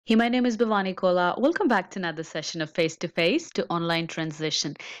Hey, my name is Bhavani Kola. Welcome back to another session of Face to Face to Online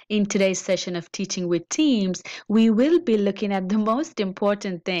Transition. In today's session of Teaching with Teams, we will be looking at the most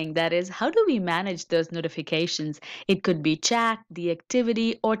important thing, that is, how do we manage those notifications? It could be chat, the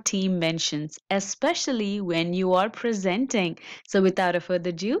activity, or team mentions, especially when you are presenting. So without a further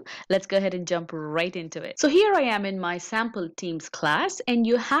ado, let's go ahead and jump right into it. So here I am in my sample Teams class, and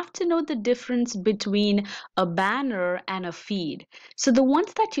you have to know the difference between a banner and a feed. So the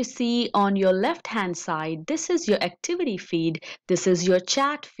ones that you see on your left hand side, this is your activity feed, this is your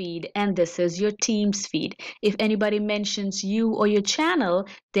chat feed, and this is your Teams feed. If anybody mentions you or your channel,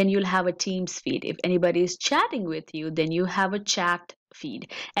 then you'll have a Teams feed. If anybody is chatting with you, then you have a chat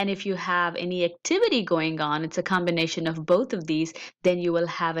feed. And if you have any activity going on, it's a combination of both of these, then you will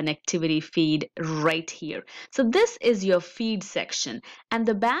have an activity feed right here. So this is your feed section. And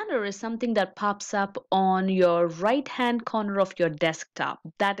the banner is something that pops up on your right hand corner of your desktop.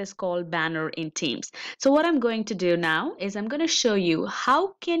 That is called banner in Teams. So what I'm going to do now is I'm going to show you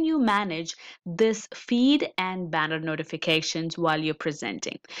how can you manage this feed and banner notifications while you're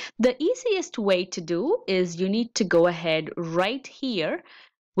presenting. The easiest way to do is you need to go ahead right here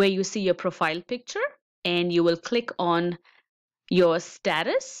where you see your profile picture, and you will click on your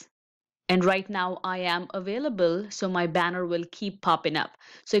status. And right now I am available, so my banner will keep popping up.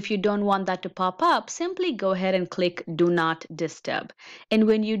 So if you don't want that to pop up, simply go ahead and click Do Not Disturb. And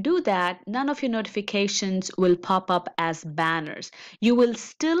when you do that, none of your notifications will pop up as banners. You will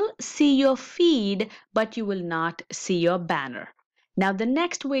still see your feed, but you will not see your banner. Now, the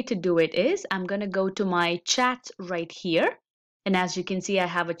next way to do it is I'm going to go to my chat right here. And as you can see, I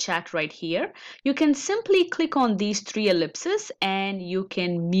have a chat right here. You can simply click on these three ellipses and you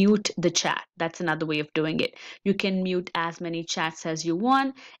can mute the chat. That's another way of doing it. You can mute as many chats as you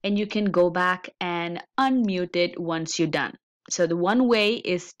want, and you can go back and unmute it once you're done. So the one way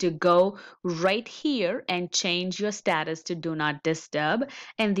is to go right here and change your status to do not disturb.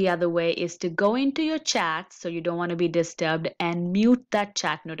 And the other way is to go into your chat, so you don't want to be disturbed, and mute that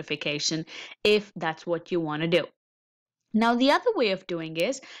chat notification if that's what you want to do. Now, the other way of doing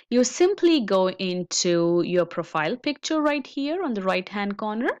is you simply go into your profile picture right here on the right hand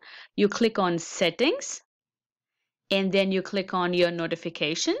corner. You click on settings, and then you click on your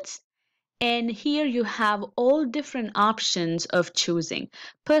notifications. And here you have all different options of choosing.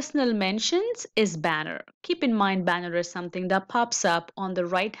 Personal mentions is banner. Keep in mind, banner is something that pops up on the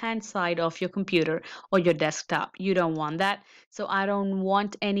right hand side of your computer or your desktop. You don't want that. So I don't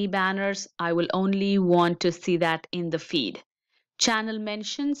want any banners. I will only want to see that in the feed. Channel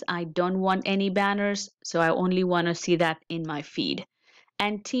mentions, I don't want any banners, so I only want to see that in my feed.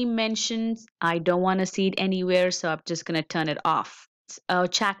 And team mentions, I don't want to see it anywhere, so I'm just going to turn it off.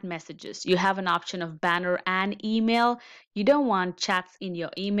 Chat messages, you have an option of banner and email. You don't want chats in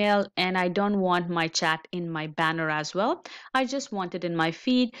your email, and I don't want my chat in my banner as well. I just want it in my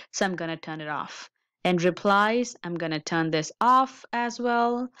feed, so I'm going to turn it off. And replies, I'm going to turn this off as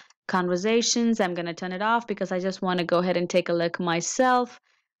well. Conversations, I'm going to turn it off because I just want to go ahead and take a look myself.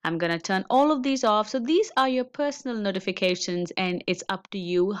 I'm going to turn all of these off. So these are your personal notifications, and it's up to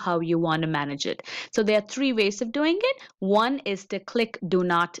you how you want to manage it. So there are three ways of doing it. One is to click Do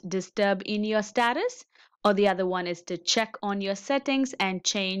Not Disturb in your status, or the other one is to check on your settings and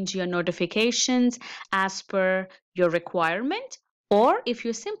change your notifications as per your requirement. Or if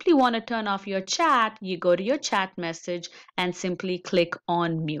you simply want to turn off your chat, you go to your chat message and simply click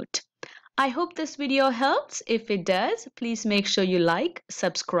on mute. I hope this video helps. If it does, please make sure you like,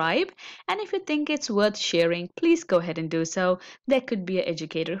 subscribe, and if you think it's worth sharing, please go ahead and do so. There could be an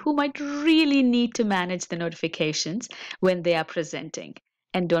educator who might really need to manage the notifications when they are presenting.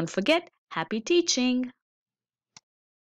 And don't forget, happy teaching!